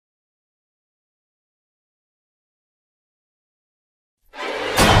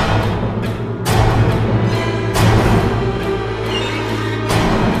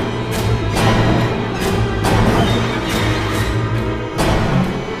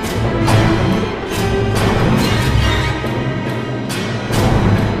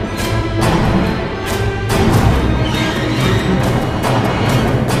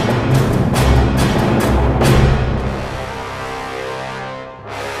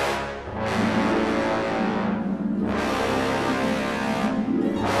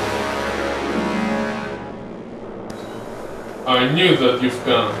I knew that you've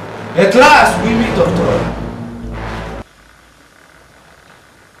come. At last we meet, Doctor.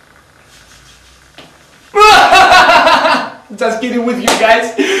 Just kidding with you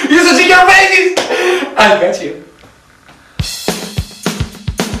guys. You should see your faces. I got you.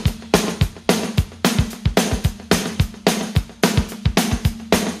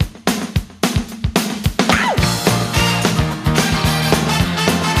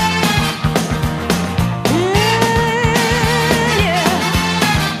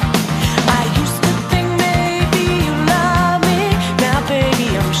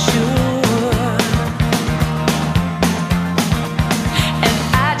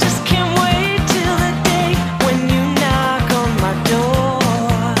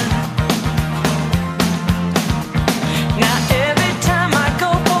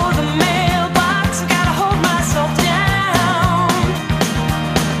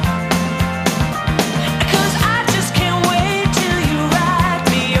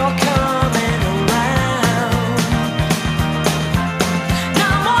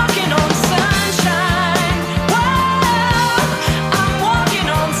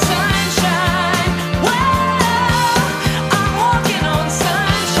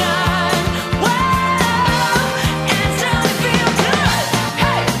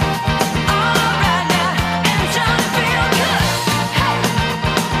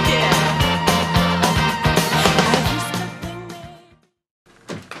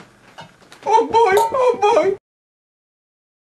 Oh boy, oh boy.